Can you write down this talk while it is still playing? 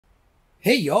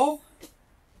Hey y'all,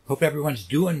 hope everyone's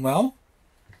doing well.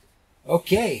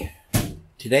 Okay,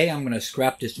 today I'm going to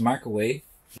scrap this microwave.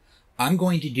 I'm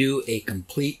going to do a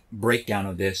complete breakdown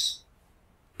of this,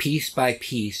 piece by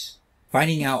piece,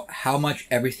 finding out how much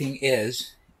everything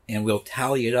is, and we'll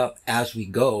tally it up as we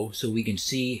go so we can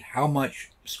see how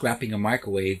much scrapping a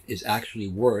microwave is actually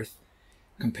worth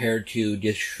compared to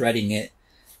just shredding it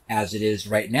as it is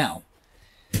right now.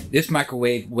 This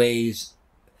microwave weighs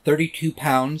 32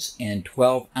 pounds and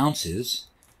 12 ounces.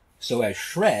 So as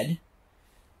shred,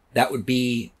 that would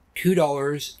be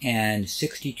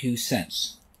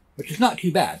 $2.62, which is not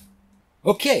too bad.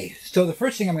 Okay, so the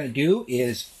first thing I'm going to do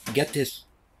is get this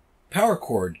power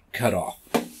cord cut off.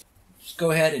 Just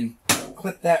go ahead and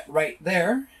clip that right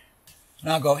there.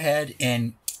 And I'll go ahead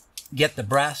and get the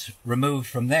brass removed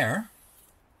from there.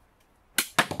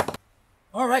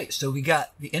 All right, so we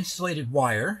got the insulated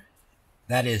wire.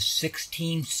 That is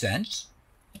 16 cents.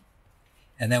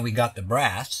 And then we got the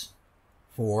brass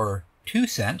for 2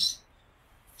 cents.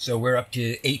 So we're up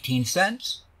to 18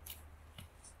 cents.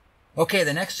 Okay,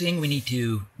 the next thing we need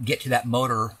to get to that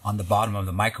motor on the bottom of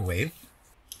the microwave.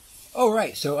 All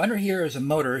right, so under here is a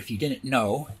motor, if you didn't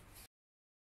know.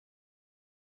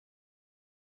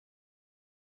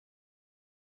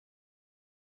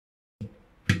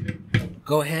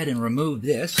 Go ahead and remove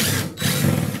this.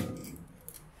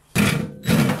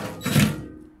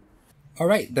 All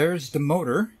right, there's the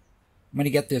motor. I'm going to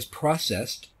get this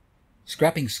processed.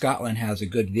 Scrapping Scotland has a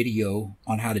good video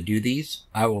on how to do these.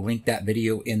 I will link that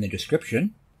video in the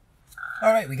description.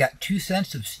 All right, we got 2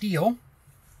 cents of steel,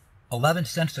 11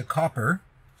 cents of copper,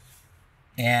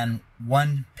 and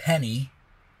 1 penny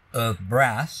of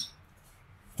brass.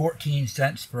 14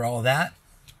 cents for all that.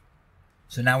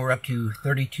 So now we're up to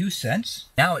 32 cents.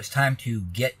 Now it's time to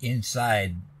get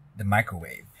inside the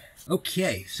microwave.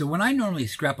 Okay, so when I normally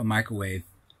scrap a microwave,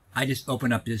 I just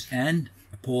open up this end,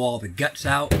 I pull all the guts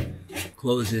out,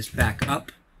 close this back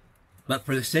up. But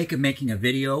for the sake of making a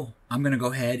video, I'm going to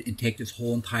go ahead and take this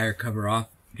whole entire cover off.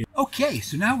 Okay,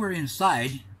 so now we're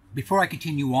inside. Before I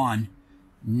continue on,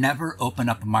 never open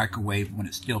up a microwave when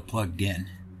it's still plugged in.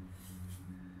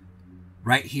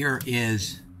 Right here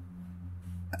is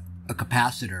a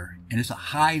capacitor, and it's a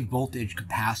high voltage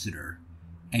capacitor,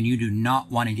 and you do not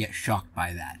want to get shocked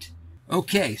by that.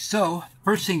 Okay, so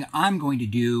first thing I'm going to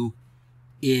do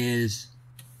is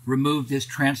remove this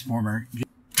transformer.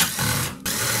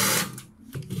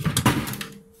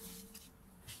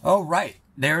 All right,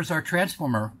 there's our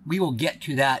transformer. We will get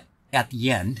to that at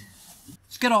the end.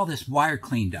 Let's get all this wire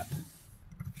cleaned up.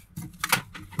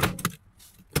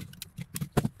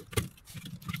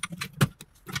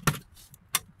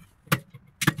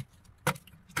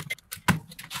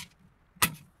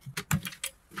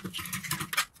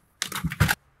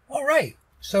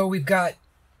 So we've got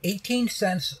 18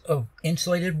 cents of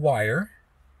insulated wire.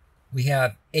 We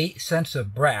have 8 cents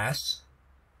of brass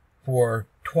for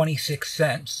 26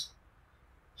 cents.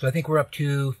 So I think we're up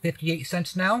to 58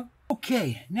 cents now.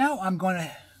 Okay, now I'm going to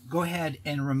go ahead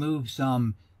and remove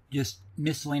some just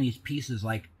miscellaneous pieces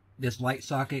like this light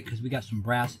socket, because we got some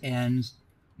brass ends.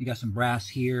 We got some brass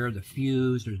here, the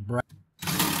fuse, there's brass.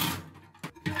 So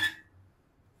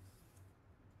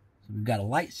we've got a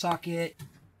light socket.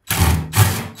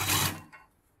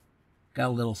 Got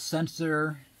a little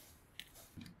sensor.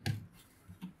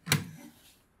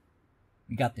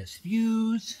 We got this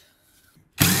fuse.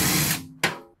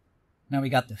 Now we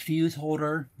got the fuse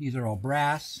holder. These are all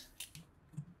brass.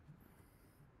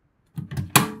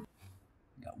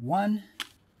 Got 1,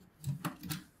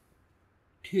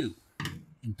 2,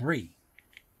 and 3.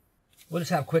 We'll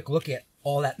just have a quick look at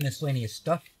all that miscellaneous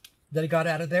stuff that I got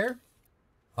out of there.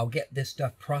 I'll get this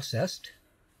stuff processed.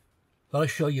 So I'll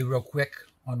show you real quick.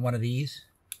 On one of these,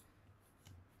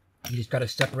 you just got to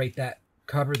separate that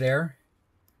cover there,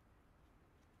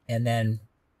 and then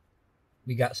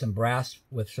we got some brass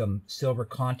with some silver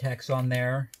contacts on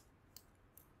there,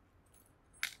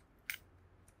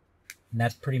 and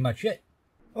that's pretty much it.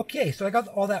 Okay, so I got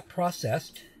all that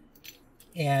processed,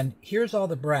 and here's all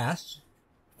the brass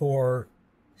for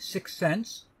 6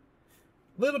 cents.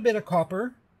 A little bit of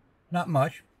copper, not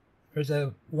much. There's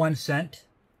a 1 cent.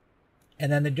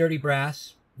 And then the dirty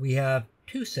brass, we have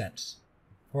 2 cents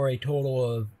for a total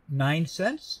of 9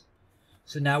 cents.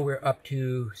 So now we're up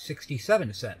to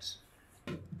 67 cents.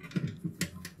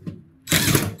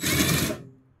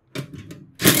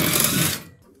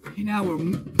 Okay, now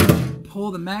we'll pull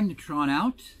the magnetron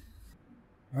out.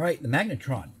 All right, the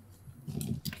magnetron.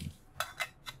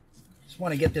 Just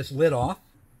want to get this lid off.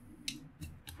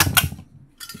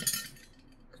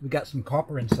 We got some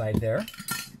copper inside there.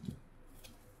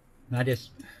 And I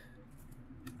just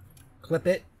clip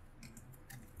it,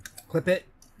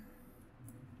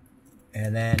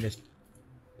 and then just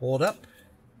pull it up,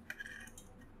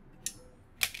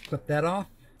 clip that off.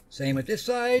 Same with this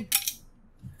side.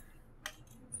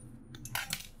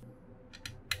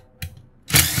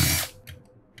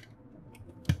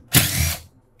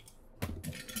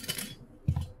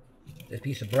 This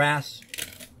piece of brass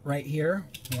right here,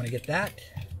 you want to get that.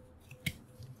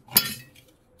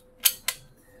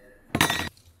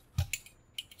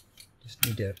 Just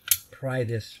need to pry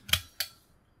this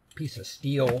piece of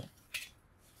steel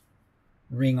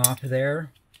ring off of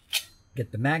there.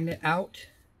 Get the magnet out.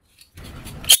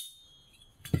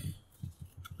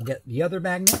 We'll get the other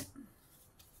magnet.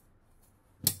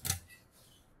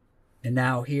 And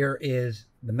now here is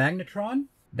the magnetron.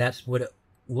 That's what it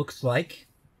looks like.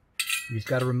 You just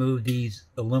got to remove these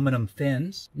aluminum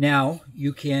fins. Now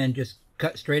you can just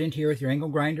cut straight into here with your angle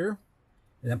grinder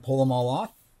and then pull them all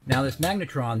off. Now this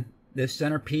magnetron, this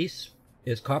center piece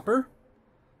is copper.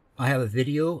 I have a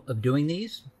video of doing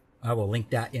these. I will link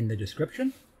that in the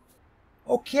description.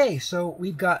 Okay, so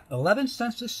we've got 11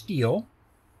 cents of steel,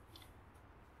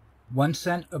 1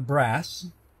 cent of brass,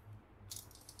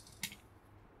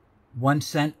 1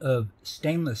 cent of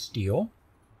stainless steel,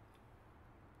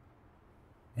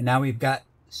 and now we've got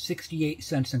 68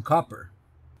 cents in copper.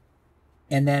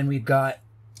 And then we've got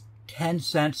 10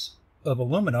 cents of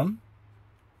aluminum,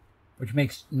 which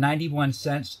makes 91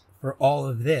 cents for all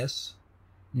of this.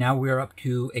 Now we're up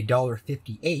to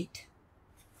 $1.58.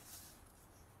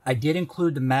 I did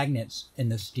include the magnets in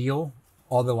the steel,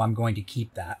 although I'm going to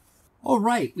keep that. All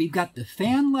right, we've got the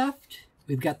fan left,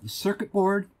 we've got the circuit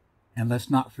board, and let's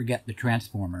not forget the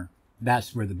transformer.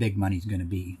 That's where the big money's going to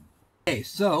be. Okay,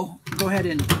 so go ahead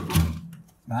and,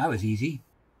 well, that was easy.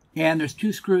 And there's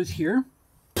 2 screws here.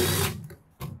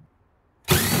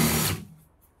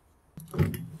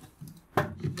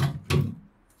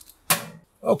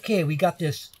 Okay, we got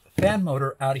this fan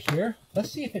motor out of here. Let's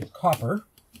see if it's copper.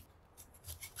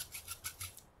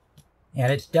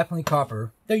 And it's definitely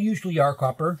copper. They usually are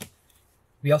copper.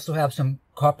 We also have some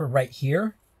copper right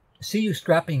here. CU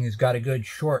Strapping has got a good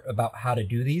short about how to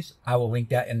do these. I will link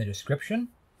that in the description.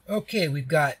 Okay, we've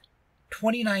got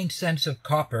 29 cents of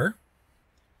copper,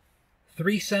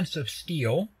 3 cents of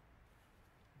steel,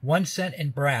 1 cent in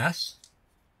brass,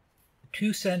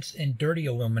 2 cents in dirty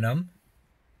aluminum,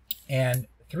 and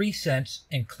 3 cents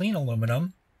in clean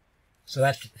aluminum. So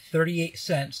that's 38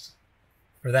 cents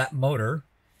for that motor.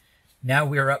 Now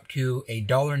we're up to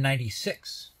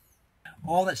 $1.96.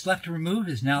 All that's left to remove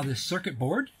is now this circuit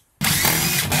board.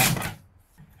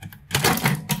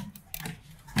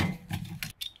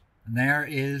 And there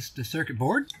is the circuit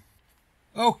board.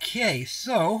 Okay,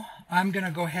 so I'm going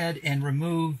to go ahead and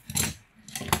remove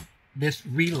this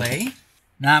relay.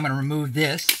 Now I'm going to remove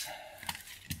this.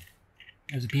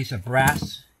 There's a piece of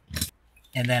brass.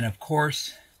 And then, of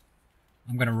course,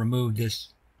 I'm going to remove this.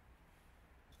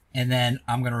 And then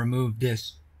I'm going to remove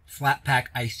this flat pack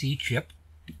IC chip.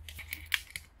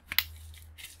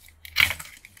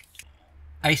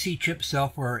 IC chips sell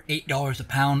for $8 a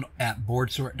pound at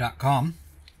boardsort.com.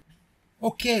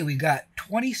 Okay, we got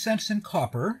 20 cents in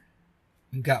copper.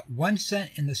 We've got 1 cent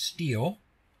in the steel,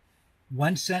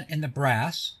 1 cent in the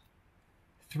brass,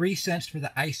 3 cents for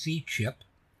the IC chip,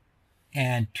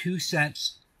 and 2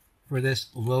 cents for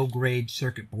this low-grade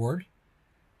circuit board.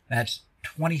 That's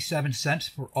 27 cents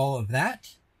for all of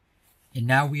that. And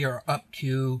now we are up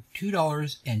to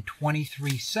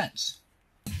 $2.23.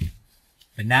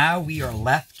 But now we are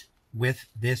left with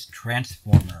this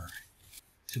transformer.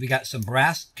 So we got some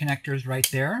brass connectors right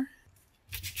there.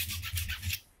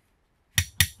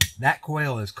 That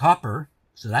coil is copper,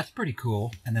 so that's pretty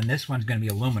cool. And then this one's going to be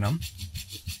aluminum.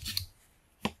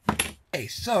 Okay,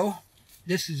 so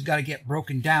this has got to get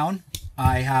broken down.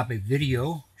 I have a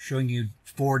video showing you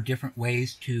 4 different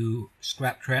ways to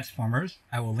scrap transformers.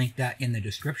 I will link that in the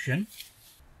description.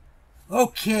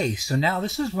 Okay, so now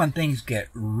this is when things get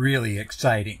really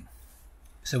exciting.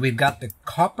 So we've got the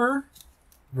copper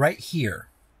right here.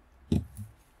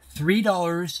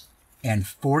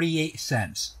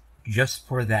 $3.48 just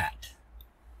for that.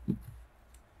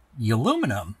 The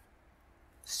aluminum,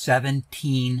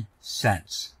 17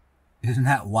 cents. Isn't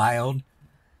that wild?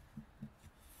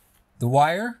 The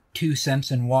wire, 2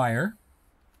 cents in wire.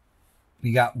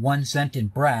 We got 1 cent in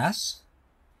brass.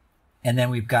 And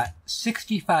then we've got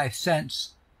 65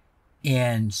 cents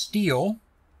in steel.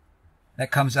 That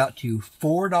comes out to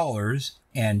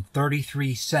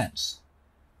 $4.33.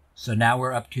 So now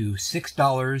we're up to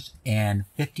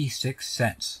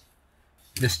 $6.56.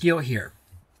 The steel here.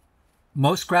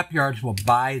 Most scrapyards will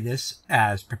buy this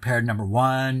as prepared number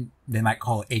 1. They might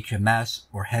call it HMS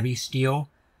or heavy steel,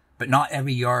 but not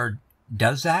every yard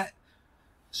does that.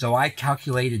 So I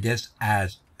calculated this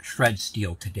as shred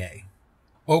steel today.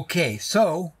 Okay,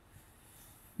 so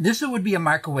this would be a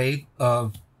microwave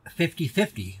of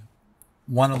 50-50.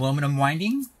 1 aluminum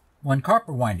winding, 1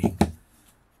 copper winding.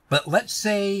 But let's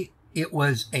say it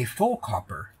was a full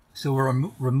copper. So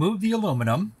we'll remove the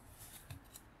aluminum,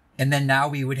 and then now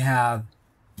we would have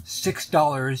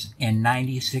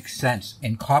 $6.96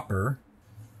 in copper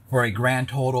for a grand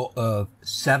total of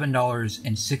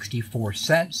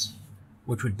 $7.64,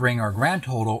 which would bring our grand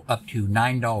total up to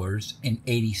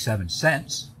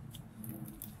 $9.87.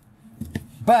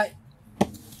 But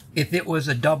if it was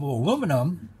a double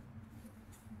aluminum,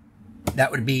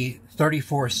 that would be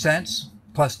 34 cents,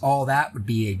 plus all that would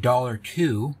be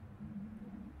 $1.02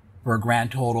 for a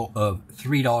grand total of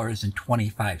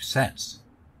 $3.25.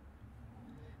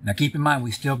 Now keep in mind,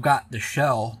 we still got the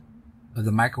shell of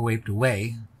the microwave to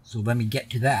weigh, so let me get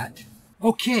to that.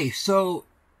 Okay, so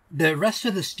the rest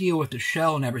of the steel with the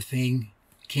shell and everything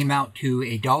came out to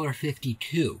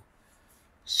 $1.52.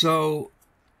 So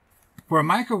for a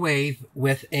microwave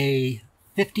with a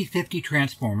 50-50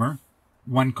 transformer,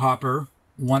 1 copper,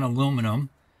 1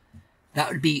 aluminum, that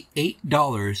would be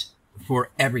 $8 for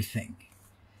everything.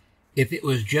 If it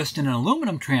was just an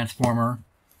aluminum transformer,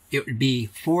 it would be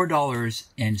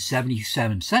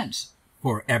 $4.77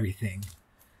 for everything.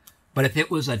 But if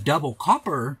it was a double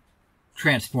copper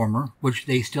transformer, which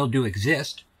they still do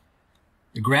exist,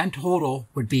 the grand total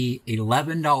would be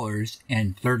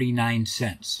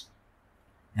 $11.39.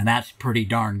 And that's pretty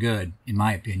darn good, in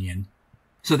my opinion.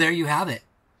 So there you have it.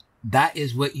 That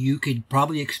is what you could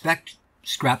probably expect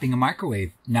scrapping a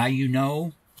microwave. Now you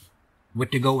know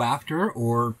what to go after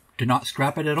or to not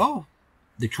scrap it at all.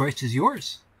 The choice is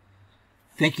yours.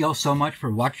 Thank you all so much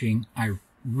for watching. I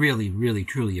really, really,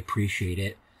 truly appreciate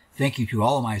it. Thank you to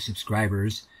all of my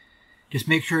subscribers. Just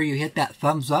make sure you hit that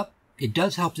thumbs up. It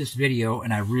does help this video,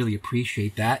 and I really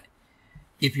appreciate that.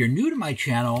 If you're new to my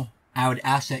channel, I would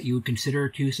ask that you would consider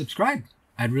to subscribe.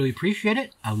 I'd really appreciate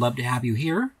it. I'd love to have you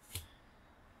here.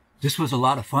 This was a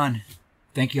lot of fun.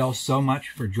 Thank you all so much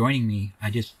for joining me.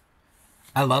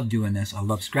 I love doing this. I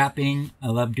love scrapping. I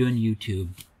love doing YouTube.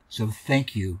 So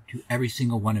thank you to every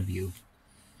single one of you.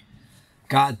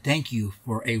 God, thank you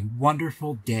for a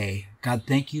wonderful day. God,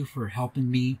 thank you for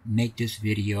helping me make this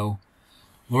video.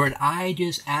 Lord, I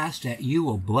just ask that you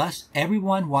will bless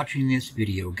everyone watching this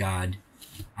video, God.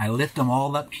 I lift them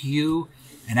all up to you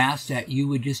and ask that you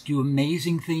would just do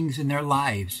amazing things in their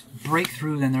lives,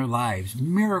 breakthrough in their lives,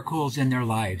 miracles in their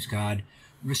lives, God.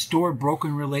 Restore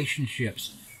broken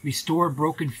relationships, restore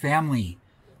broken family.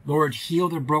 Lord, heal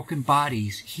their broken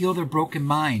bodies, heal their broken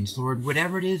minds. Lord,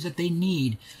 whatever it is that they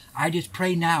need, I just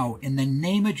pray now in the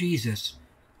name of Jesus.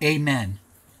 Amen.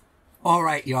 All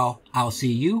right, y'all. I'll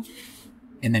see you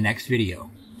in the next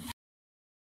video.